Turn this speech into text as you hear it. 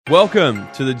Welcome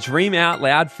to the Dream Out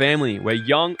Loud family, where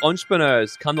young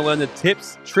entrepreneurs come to learn the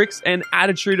tips, tricks, and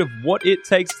attitude of what it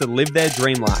takes to live their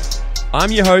dream life.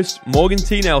 I'm your host, Morgan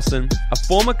T. Nelson, a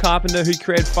former carpenter who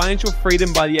created financial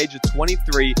freedom by the age of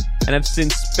 23 and have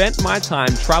since spent my time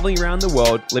traveling around the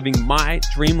world living my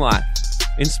dream life,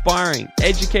 inspiring,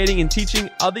 educating, and teaching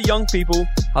other young people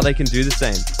how they can do the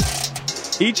same.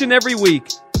 Each and every week,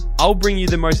 I'll bring you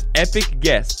the most epic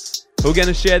guests who are going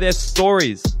to share their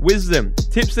stories, wisdom,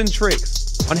 tips, and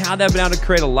tricks on how they've been able to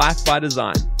create a life by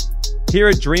design. Here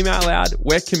at Dream Out Loud,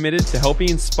 we're committed to helping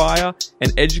inspire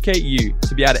and educate you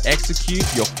to be able to execute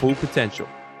your full potential.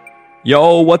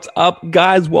 Yo, what's up,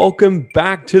 guys? Welcome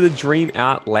back to the Dream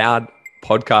Out Loud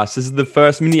podcast. This is the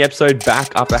first mini episode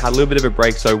back after I had a little bit of a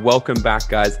break, so welcome back,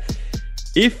 guys.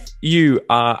 If you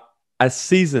are a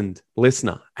seasoned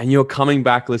listener and you're coming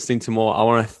back listening to more, I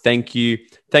want to thank you.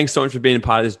 Thanks so much for being a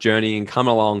part of this journey and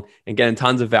coming along and getting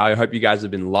tons of value. I hope you guys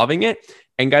have been loving it.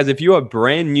 And guys, if you are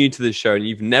brand new to the show and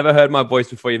you've never heard my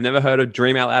voice before, you've never heard of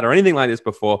Dream Out Loud or anything like this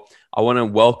before, I want to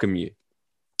welcome you.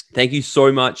 Thank you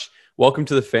so much. Welcome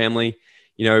to the family.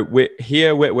 You know,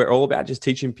 we're all about just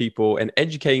teaching people and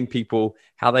educating people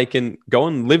how they can go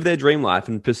and live their dream life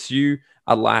and pursue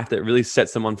a life that really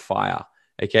sets them on fire.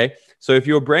 Okay. So if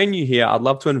you're brand new here, I'd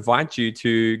love to invite you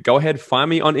to go ahead, find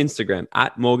me on Instagram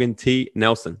at Morgan T.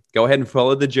 Nelson. Go ahead and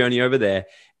follow the journey over there.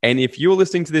 And if you're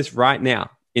listening to this right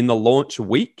now in the launch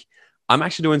week, I'm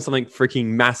actually doing something freaking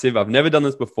massive. I've never done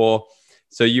this before.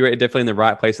 So you're definitely in the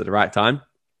right place at the right time.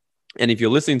 And if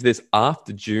you're listening to this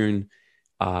after June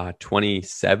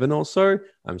 27 or so,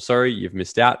 I'm sorry, you've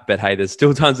missed out. But hey, there's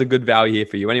still tons of good value here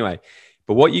for you anyway.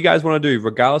 But what you guys want to do,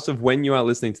 regardless of when you are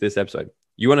listening to this episode,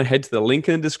 you want to head to the link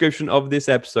in the description of this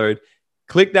episode,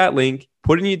 click that link,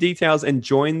 put in your details, and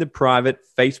join the private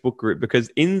Facebook group, because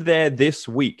in there this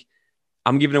week,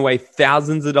 I'm giving away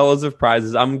thousands of dollars of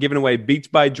prizes. I'm giving away Beats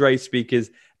by Dre speakers,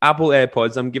 Apple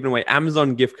AirPods. I'm giving away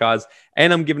Amazon gift cards,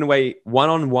 and I'm giving away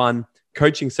one-on-one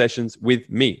coaching sessions with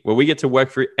me, where we get to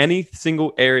work through any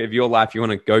single area of your life you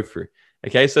want to go through.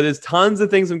 Okay, so there's tons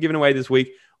of things I'm giving away this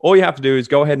week. All you have to do is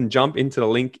go ahead and jump into the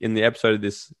link in the episode of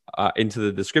this, into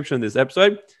the description of this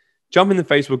episode, jump in the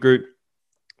Facebook group,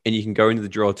 and you can go into the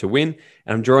draw to win.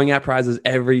 And I'm drawing out prizes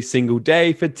every single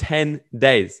day for 10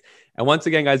 days. And once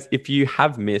again, guys, if you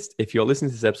have missed, if you're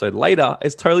listening to this episode later,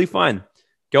 it's totally fine.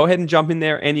 Go ahead and jump in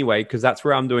there anyway, because that's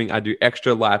where I do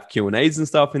extra live Q&As and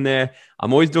stuff in there.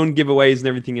 I'm always doing giveaways and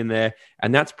everything in there.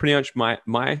 And that's pretty much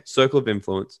my circle of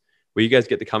influence, where you guys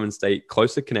get to come and stay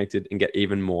closer connected and get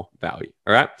even more value.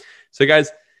 All right. So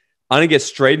guys, I'm going to get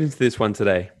straight into this one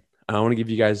today. And I want to give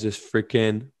you guys just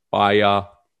freaking fire.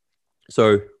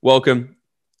 So welcome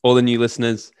all the new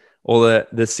listeners, all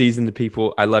the seasoned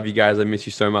people. I love you guys. I miss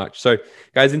you so much. So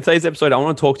guys, in today's episode, I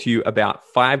want to talk to you about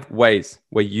 5 ways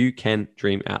where you can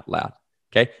dream out loud.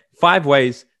 Okay. 5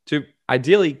 ways to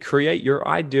ideally create your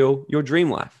dream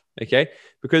life. Okay.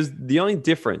 Because the only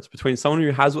difference between someone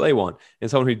who has what they want and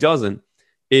someone who doesn't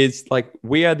is like,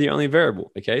 we are the only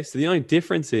variable. Okay. So the only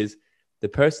difference is the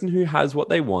person who has what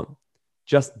they want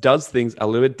just does things a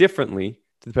little bit differently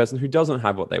to the person who doesn't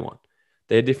have what they want.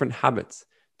 They have different habits.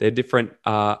 They have different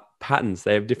patterns.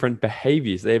 They have different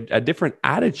behaviors. They have a different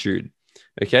attitude.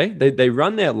 Okay. They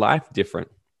run their life different.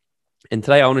 And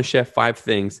today I want to share 5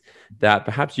 things that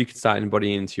perhaps you can start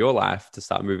embodying into your life to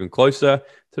start moving closer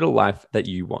to the life that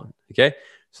you want. Okay.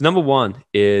 So number 1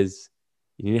 is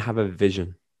you need to have a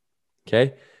vision.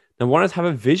 Okay. Number 1 is have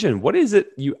a vision. What is it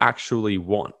you actually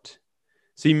want?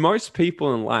 See, most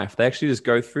people in life, they actually just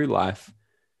go through life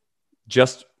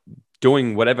just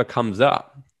doing whatever comes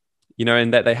up, you know,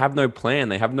 and that they have no plan.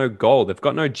 They have no goal. They've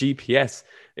got no GPS.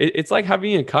 It's like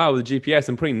having a car with a GPS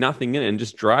and putting nothing in it and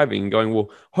just driving and going, well,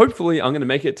 hopefully I'm going to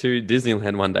make it to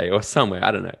Disneyland one day or somewhere.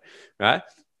 I don't know. Right.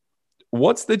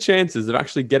 What's the chances of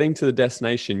actually getting to the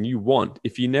destination you want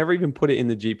if you never even put it in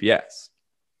the GPS?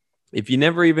 If you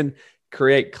never even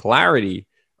create clarity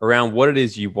around what it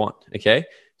is you want, okay?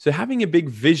 So having a big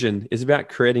vision is about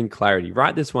creating clarity.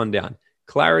 Write this one down.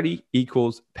 Clarity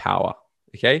equals power,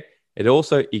 okay? It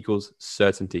also equals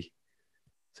certainty.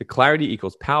 So clarity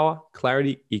equals power.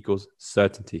 Clarity equals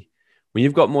certainty. When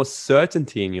you've got more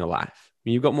certainty in your life,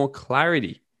 when you've got more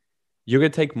clarity, you're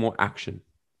going to take more action,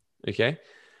 okay?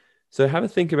 So have a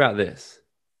think about this.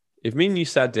 If me and you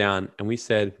sat down and we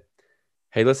said,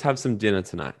 hey, let's have some dinner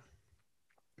tonight.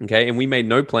 Okay. And we made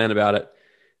no plan about it,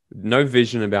 no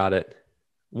vision about it.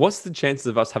 What's the chances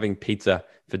of us having pizza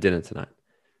for dinner tonight?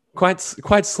 Quite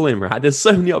slim, right? There's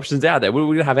so many options out there.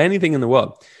 We don't have anything in the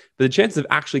world. But the chance of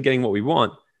actually getting what we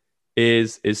want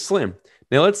is slim.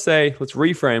 Now let's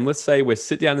reframe. Let's say we're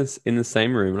sit down in the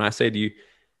same room and I say to you,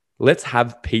 let's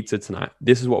have pizza tonight.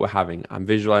 This is what we're having. I'm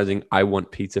visualizing I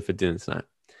want pizza for dinner tonight.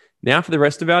 Now for the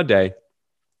rest of our day,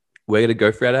 we're going to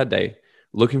go throughout our day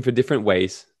looking for different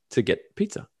ways to get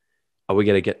pizza. Are we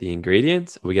going to get the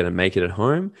ingredients? Are we going to make it at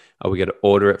home? Are we going to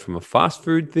order it from a fast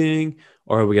food thing?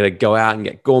 Or are we going to go out and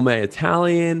get gourmet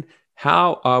Italian?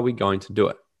 How are we going to do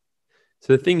it?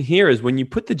 So the thing here is when you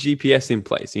put the GPS in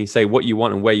place and you say what you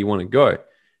want and where you want to go,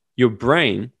 your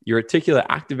brain, your reticular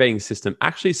activating system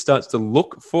actually starts to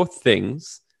look for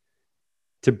things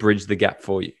to bridge the gap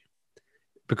for you.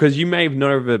 Because you may have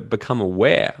never become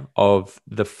aware of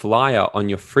the flyer on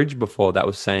your fridge before that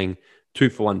was saying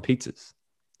 2-for-1 pizzas.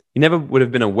 You never would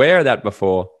have been aware of that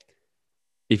before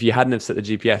if you hadn't have set the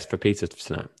GPS for pizza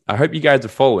tonight. I hope you guys are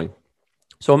following.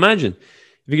 So imagine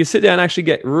if you can sit down and actually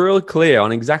get real clear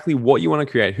on exactly what you want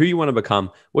to create, who you want to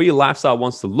become, what your lifestyle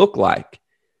wants to look like.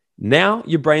 Now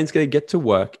your brain's going to get to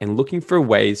work and looking for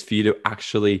ways for you to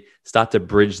actually start to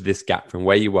bridge this gap from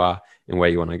where you are and where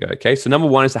you want to go. Okay. So number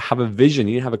one is to have a vision.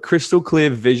 You need to have a crystal clear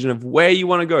vision of where you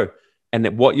want to go and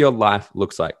what your life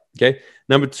looks like. Okay.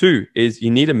 Number two is you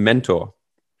need a mentor.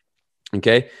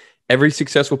 Okay. Every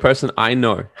successful person I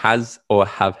know has or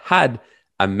have had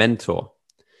a mentor.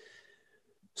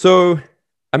 So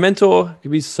a mentor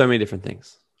could be so many different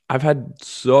things. I've had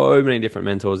so many different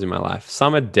mentors in my life.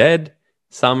 Some are dead,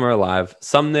 some are alive,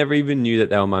 some never even knew that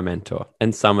they were my mentor,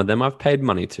 and some of them I've paid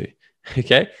money to.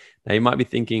 Okay. Now you might be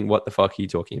thinking, what the fuck are you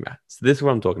talking about? So this is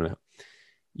what I'm talking about.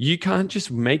 You can't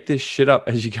just make this shit up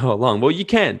as you go along. Well, you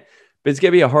can, but it's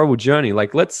going to be a horrible journey.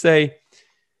 Like let's say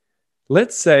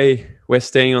we're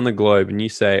staying on the globe and you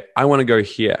say, I want to go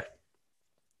here.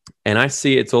 And I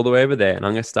see it's all the way over there and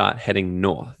I'm going to start heading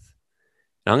north.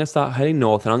 And I'm going to start heading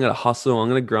north and I'm going to hustle, I'm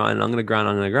going to grind, and I'm going to grind,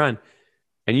 I'm going to grind.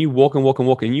 And you walk and walk and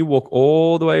walk and you walk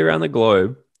all the way around the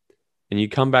globe and you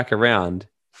come back around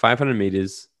 500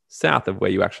 meters south of where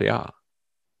you actually are.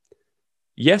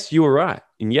 Yes, you were right.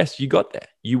 And yes, you got there.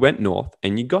 You went north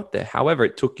and you got there. However,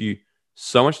 it took you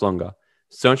so much longer,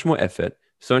 so much more effort,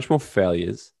 so much more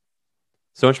failures,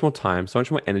 so much more time, so much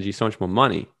more energy, so much more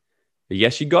money. But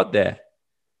yes, you got there.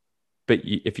 But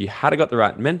if you had got the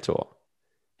right mentor,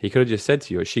 he could have just said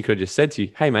to you, or she could have just said to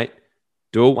you, hey, mate,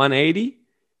 do a 180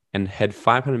 and head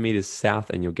 500 meters south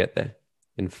and you'll get there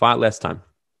in far less time.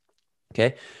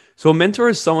 Okay. So a mentor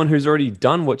is someone who's already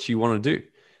done what you want to do.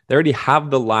 They already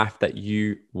have the life that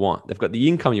you want. They've got the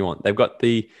income you want. They've got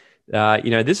the,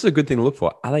 this is a good thing to look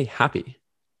for. Are they happy?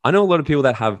 I know a lot of people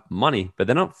that have money, but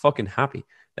they're not fucking happy.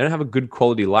 They don't have a good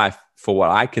quality life for what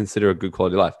I consider a good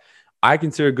quality life. I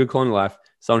consider a good quality life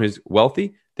someone who's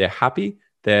wealthy, they're happy,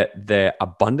 they're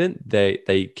abundant,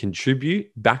 they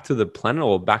contribute back to the planet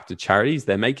or back to charities.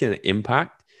 They're making an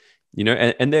impact,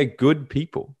 and they're good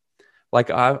people. Like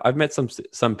I've met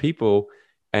some people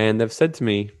and they've said to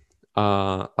me,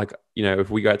 if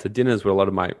we go out to dinners with a lot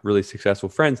of my really successful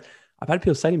friends, I've had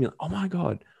people say to me, oh my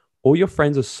God, all your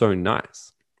friends are so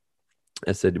nice.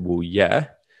 I said, well, yeah.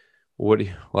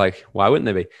 Why wouldn't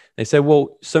they be? They said,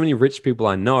 well, so many rich people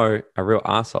I know are real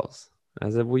assholes. I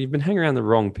said, well, you've been hanging around the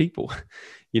wrong people,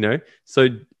 So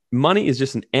money is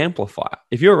just an amplifier.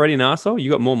 If you're already an asshole, you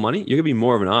got more money, you're gonna be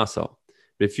more of an asshole.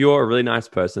 But if you're a really nice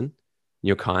person,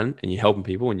 you're kind and you're helping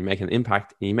people and you're making an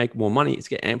impact and you make more money, it's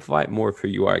gonna amplify more of who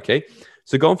you are. Okay,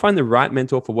 so go and find the right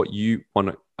mentor for what you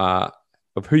want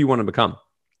of who you want to become,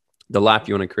 the life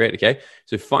you want to create. Okay,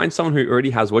 so find someone who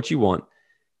already has what you want.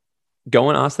 Go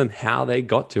and ask them how they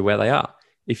got to where they are.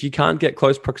 If you can't get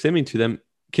close proximity to them,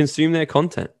 consume their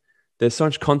content. There's so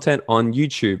much content on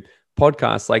YouTube,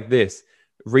 podcasts like this.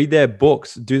 Read their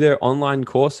books, do their online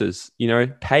courses,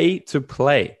 pay to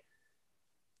play.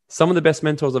 Some of the best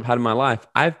mentors I've had in my life,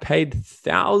 I've paid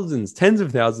thousands, tens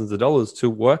of thousands of dollars to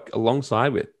work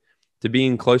alongside with, to be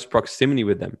in close proximity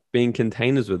with them, be in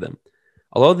containers with them.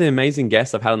 A lot of the amazing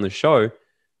guests I've had on the show,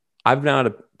 I've been able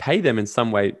to pay them in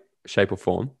some way, shape, or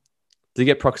form to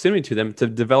get proximity to them, to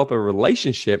develop a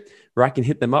relationship where I can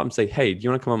hit them up and say, hey, do you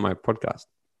want to come on my podcast?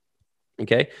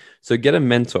 Okay. So get a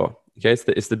mentor. Okay.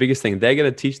 It's the biggest thing. They're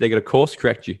going to course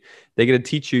correct you. They're going to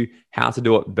teach you how to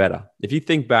do it better. If you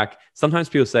think back, sometimes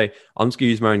people say, I'm just going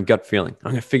to use my own gut feeling.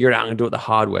 I'm going to figure it out. I'm going to do it the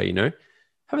hard way.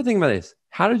 Have a think about this.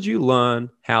 How did you learn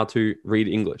how to read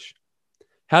English?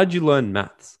 How did you learn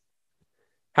maths?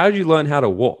 How did you learn how to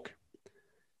walk?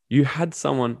 You had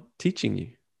someone teaching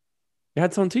you. You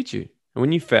had someone teach you. And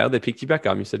when you failed, they picked you back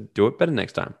up and you said, do it better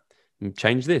next time. And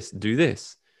change this, do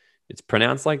this. It's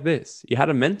pronounced like this. You had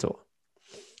a mentor.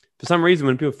 For some reason,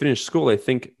 when people finish school, they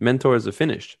think mentors are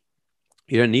finished.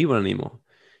 You don't need one anymore.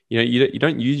 You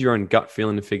don't use your own gut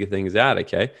feeling to figure things out,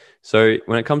 okay? So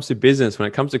when it comes to business, when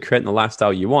it comes to creating the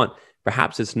lifestyle you want,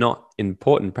 Perhaps it's not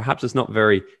important. Perhaps it's not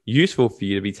very useful for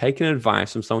you to be taking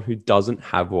advice from someone who doesn't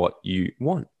have what you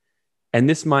want. And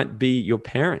this might be your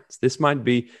parents. This might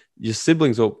be your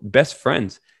siblings or best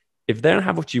friends. If they don't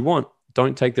have what you want,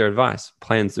 don't take their advice.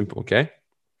 Plain and simple, okay?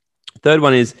 Third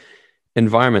one is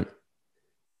environment.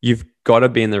 You've got to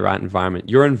be in the right environment.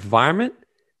 Your environment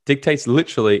dictates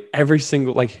literally every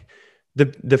single, like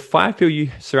the 5 people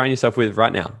you surround yourself with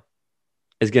right now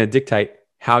is going to dictate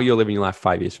how you're living your life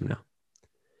 5 years from now.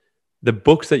 The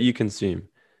books that you consume,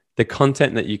 the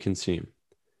content that you consume.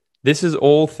 This is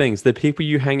all things, the people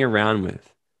you hang around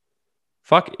with.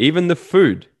 Fuck, even the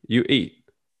food you eat.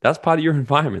 That's part of your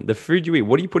environment. The food you eat,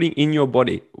 what are you putting in your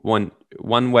body?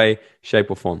 One way,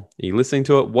 shape, or form. Are you listening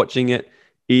to it, watching it,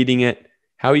 eating it?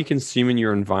 How are you consuming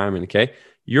your environment, okay?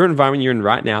 Your environment you're in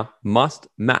right now must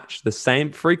match the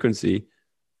same frequency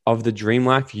of the dream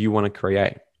life you want to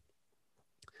create.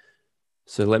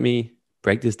 So let me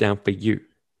break this down for you.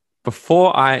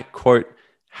 Before I, quote,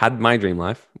 had my dream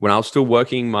life, when I was still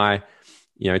working my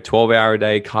 12-hour a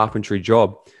day carpentry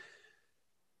job,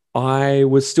 I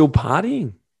was still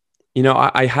partying.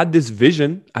 I had this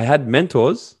vision. I had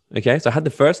mentors, okay? So I had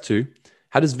the first two.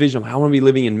 Had this vision of I want to be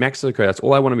living in Mexico. That's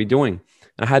all I want to be doing.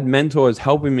 And I had mentors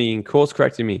helping me and course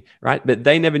correcting me, right? But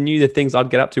they never knew the things I'd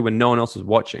get up to when no one else was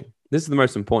watching. This is the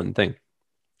most important thing.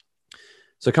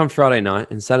 So come Friday night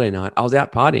and Saturday night, I was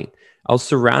out partying. I was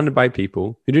surrounded by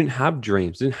people who didn't have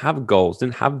dreams, didn't have goals,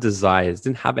 didn't have desires,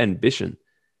 didn't have ambition.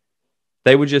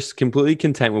 They were just completely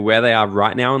content with where they are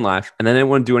right now in life, and they didn't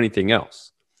want to do anything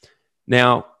else.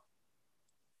 Now,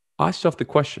 ask yourself the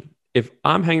question, if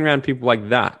I'm hanging around people like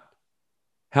that,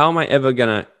 how am I ever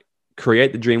going to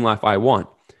create the dream life I want,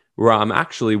 where I'm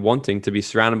actually wanting to be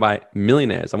surrounded by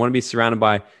millionaires? I want to be surrounded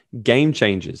by game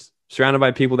changers, surrounded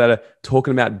by people that are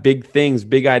talking about big things,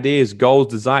 big ideas, goals,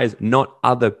 desires, not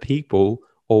other people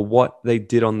or what they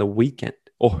did on the weekend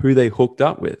or who they hooked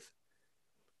up with.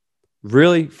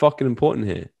 Really fucking important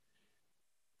here.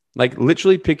 Like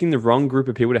literally picking the wrong group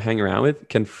of people to hang around with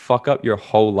can fuck up your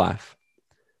whole life.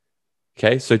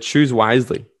 Okay, so choose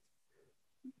wisely.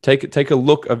 Take a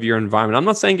look of your environment. I'm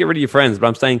not saying get rid of your friends, but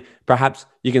I'm saying perhaps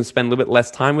you can spend a little bit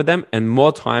less time with them and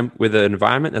more time with an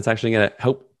environment that's actually going to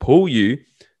help pull you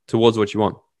towards what you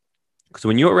want. Because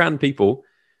when you're around people,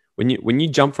 when you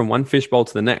jump from one fishbowl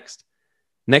to the next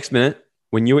minute,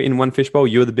 when you're in one fishbowl,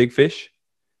 you're the big fish.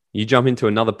 You jump into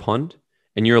another pond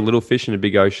and you're a little fish in a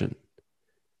big ocean.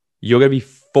 You're going to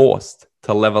be forced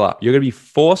to level up. You're going to be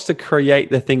forced to create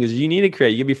the things you need to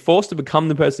create. You're going to be forced to become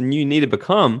the person you need to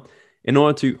become in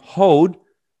order to hold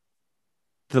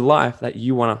the life that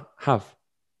you want to have.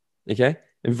 Okay?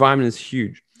 Environment is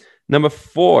huge. Number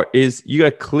 4 is you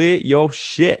got to clear your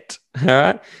shit. All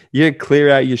right? You got to clear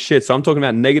out your shit. So I'm talking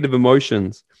about negative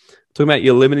emotions. I'm talking about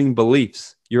your limiting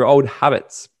beliefs, your old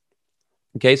habits.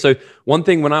 Okay? So one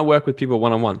thing when I work with people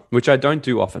one-on-one, which I don't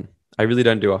do often, I really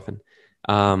don't do often.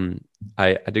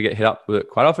 I do get hit up with it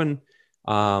quite often.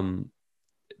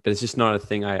 But it's just not a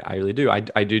thing I really do. I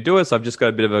do it. So I've just got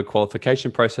a bit of a qualification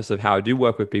process of how I do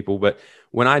work with people. But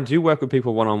when I do work with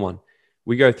people one-on-one,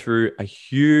 we go through a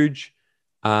huge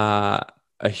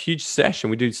session.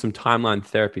 We do some timeline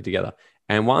therapy together.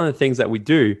 And one of the things that we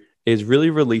do is really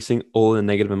releasing all the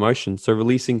negative emotions. So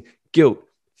releasing guilt,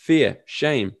 fear,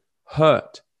 shame,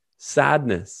 hurt,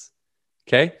 sadness,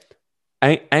 okay?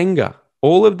 Anger,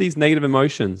 all of these negative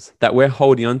emotions that we're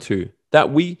holding on to,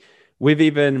 that we've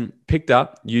even picked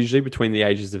up usually between the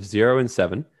ages of 0 and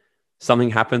 7. Something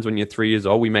happens when you're 3 years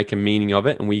old. We make a meaning of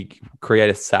it and we create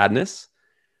a sadness,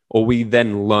 or we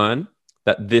then learn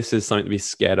that this is something to be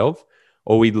scared of,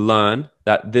 or we learn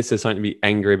that this is something to be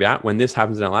angry about. When this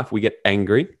happens in our life, we get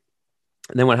angry.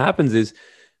 And then what happens is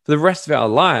for the rest of our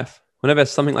life, whenever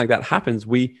something like that happens,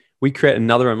 we create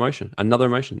another emotion.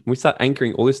 We start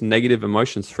anchoring all this negative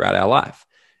emotions throughout our life.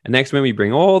 And next when we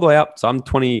bring all the way up, so I'm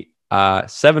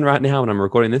 27 right now when I'm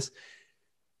recording this.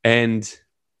 And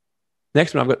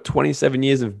next one, I've got 27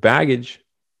 years of baggage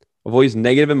of all these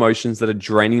negative emotions that are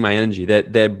draining my energy.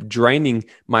 They're draining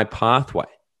my pathway.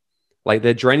 Like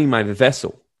they're draining my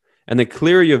vessel. And the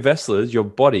clearer your vessel is, your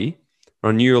body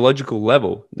on a neurological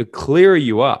level, the clearer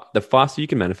you are, the faster you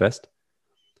can manifest,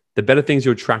 the better things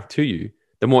you attract to you,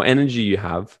 the more energy you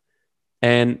have,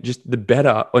 and just the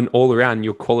better and all around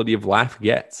your quality of life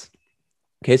gets.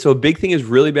 Okay, so a big thing is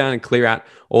really being able to clear out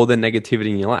all the negativity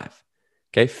in your life.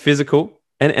 Okay, physical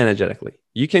and energetically.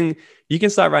 You can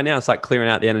start right now and start clearing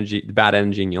out the bad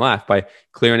energy in your life by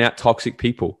clearing out toxic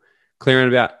people,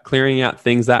 clearing out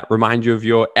things that remind you of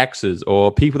your exes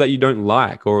or people that you don't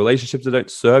like or relationships that don't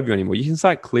serve you anymore. You can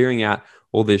start clearing out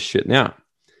all this shit now.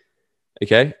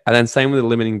 Okay, and then same with the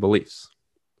limiting beliefs.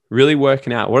 really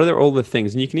working out what are all the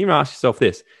things. And you can even ask yourself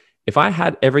this: if I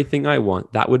had everything I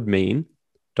want, that would mean ...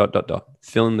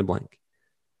 fill in the blank,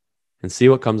 and see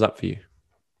what comes up for you.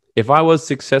 If I was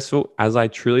successful as I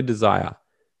truly desire,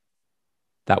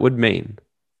 that would mean ...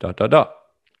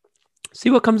 See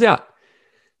what comes out.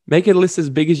 Make a list as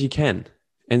big as you can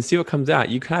and see what comes out.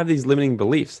 You can have these limiting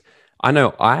beliefs. I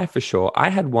know I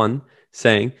had one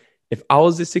saying, if I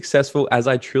was as successful as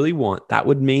I truly want, that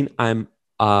would mean I'm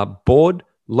bored,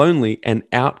 lonely, and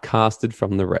outcasted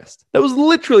from the rest. That was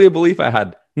literally a belief I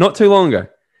had not too long ago.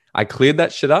 I cleared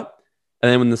that shit up.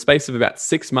 And then in the space of about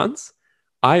 6 months,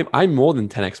 I more than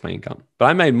 10x my income. But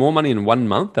I made more money in 1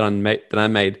 month than I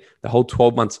made the whole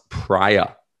 12 months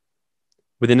prior,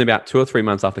 within about 2 or 3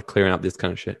 months after clearing up this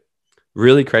kind of shit.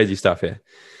 Really crazy stuff here.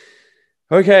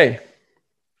 Okay.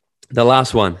 The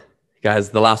last one,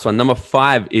 guys, number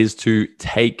 5 is to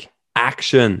take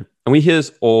action. And we hear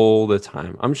this all the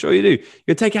time. I'm sure you do.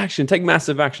 You take action, take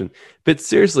massive action. But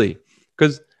seriously,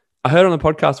 because I heard on the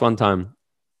podcast one time,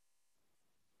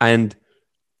 and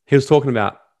he was talking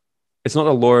about, it's not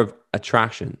the law of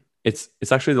attraction. It's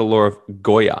actually the law of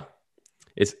Goya.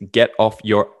 It's get off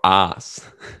your ass,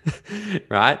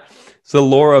 right? So the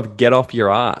law of get off your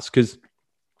ass, because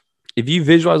if you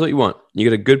visualize what you want, you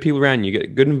get a good people around you, you get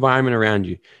a good environment around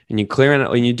you, and you clear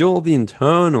out, and you do all the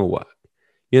internal work.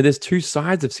 There's 2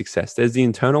 sides of success. There's the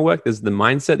internal work, there's the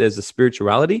mindset, there's the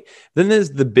spirituality. Then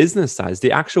there's the business side,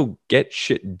 the actual get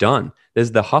shit done.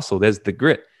 There's the hustle, there's the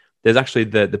grit. There's actually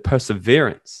the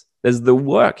perseverance. There's the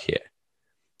work here.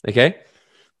 Okay?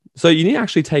 So you need to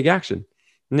actually take action.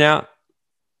 Now,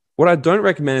 what I don't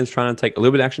recommend is trying to take a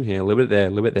little bit of action here, a little bit there, a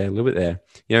little bit there, a little bit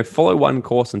there. Follow one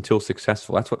course until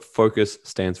successful. That's what focus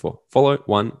stands for. Follow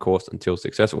one course until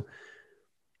successful.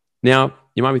 Now,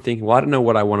 you might be thinking, well, I don't know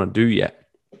what I want to do yet.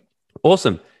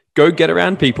 Awesome. Go and get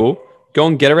around people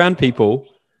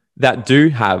that do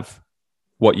have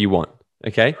what you want.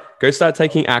 Okay? Go start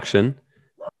taking action.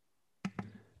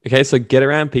 Okay, so get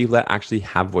around people that actually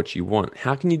have what you want.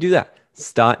 How can you do that?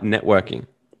 Start networking.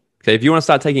 Okay, if you want to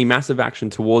start taking massive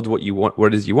action towards what you want,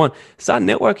 what it is you want, start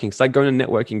networking. Start going to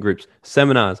networking groups,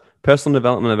 seminars, personal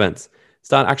development events.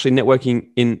 Start actually networking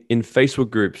in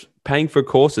Facebook groups, paying for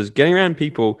courses, getting around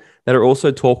people that are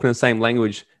also talking the same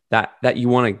language that you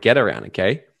want to get around,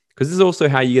 okay? Because this is also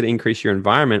how you get to increase your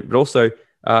environment, but also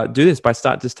do this by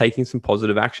start just taking some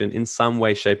positive action in some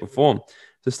way, shape, or form.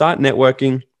 So start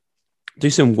networking. Do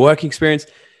some work experience.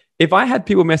 If I had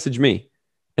people message me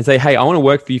and say, hey, I want to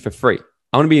work for you for free.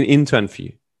 I want to be an intern for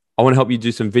you. I want to help you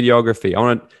do some videography. I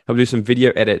want to help you do some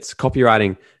video edits,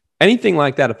 copywriting, anything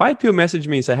like that. If I had people message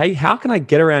me and say, hey, how can I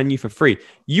get around you for free?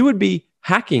 You would be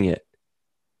hacking it.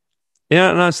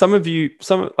 Some of you,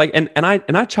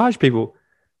 I charge people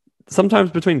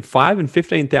sometimes between $5,000 and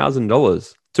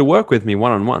 $15,000 to work with me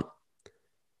one-on-one.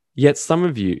 Yet some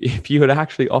of you, if you would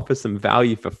actually offer some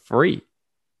value for free,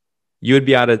 you would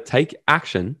be able to take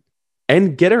action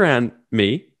and get around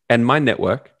me and my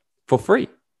network for free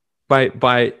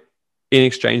by in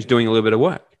exchange doing a little bit of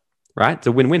work, right? It's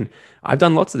a win-win. I've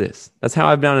done lots of this. That's how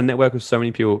I've done a network with so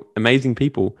many people, amazing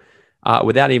people,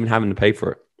 without even having to pay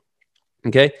for it.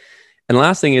 Okay. And the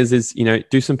last thing is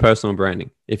do some personal branding.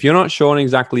 If you're not sure on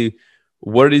exactly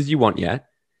what it is you want yet,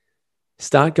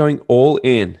 start going all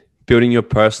in, building your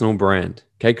personal brand.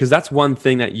 Okay, because that's one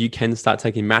thing that you can start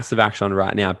taking massive action on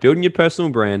right now. Building your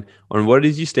personal brand on what it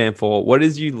is you stand for, what it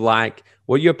is you like,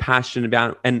 what you're passionate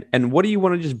about, and what do you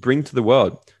want to just bring to the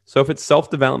world. So if it's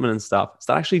self-development and stuff,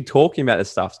 start actually talking about this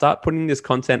stuff. Start putting this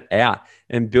content out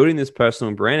and building this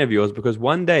personal brand of yours, because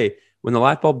one day when the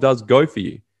light bulb does go for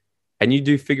you and you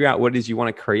do figure out what it is you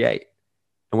want to create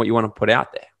and what you want to put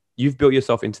out there, you've built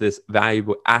yourself into this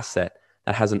valuable asset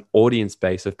that has an audience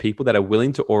base of people that are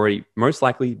willing to already most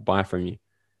likely buy from you.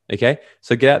 Okay,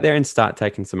 so get out there and start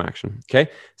taking some action. Okay,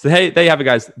 so hey, there you have it,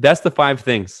 guys. That's the 5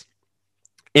 things.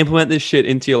 Implement this shit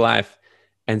into your life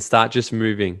and start just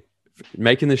moving,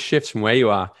 making the shifts from where you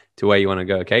are to where you want to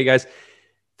go. Okay, guys,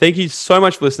 thank you so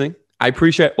much for listening. I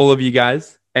appreciate all of you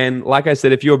guys. And like I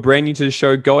said, if you're brand new to the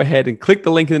show, go ahead and click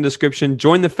the link in the description.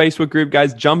 Join the Facebook group,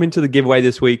 guys. Jump into the giveaway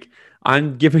this week.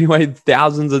 I'm giving away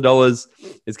thousands of dollars.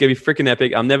 It's going to be freaking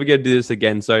epic. I'm never going to do this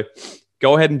again. So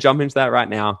go ahead and jump into that right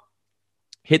now.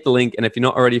 Hit the link. And if you're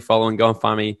not already following, go and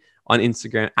find me on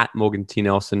Instagram at Morgan T.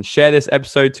 Nelson. Share this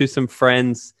episode to some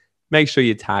friends. Make sure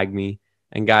you tag me.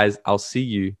 And guys, I'll see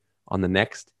you on the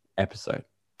next episode.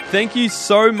 Thank you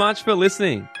so much for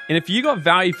listening. And if you got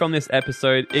value from this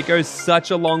episode, it goes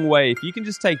such a long way. If you can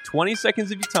just take 20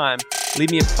 seconds of your time, leave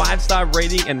me a 5-star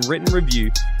rating and written review,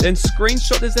 then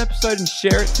screenshot this episode and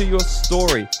share it to your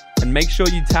story. And make sure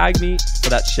you tag me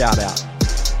for that shout out.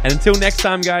 And until next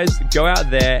time, guys, go out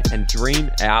there and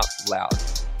dream out loud.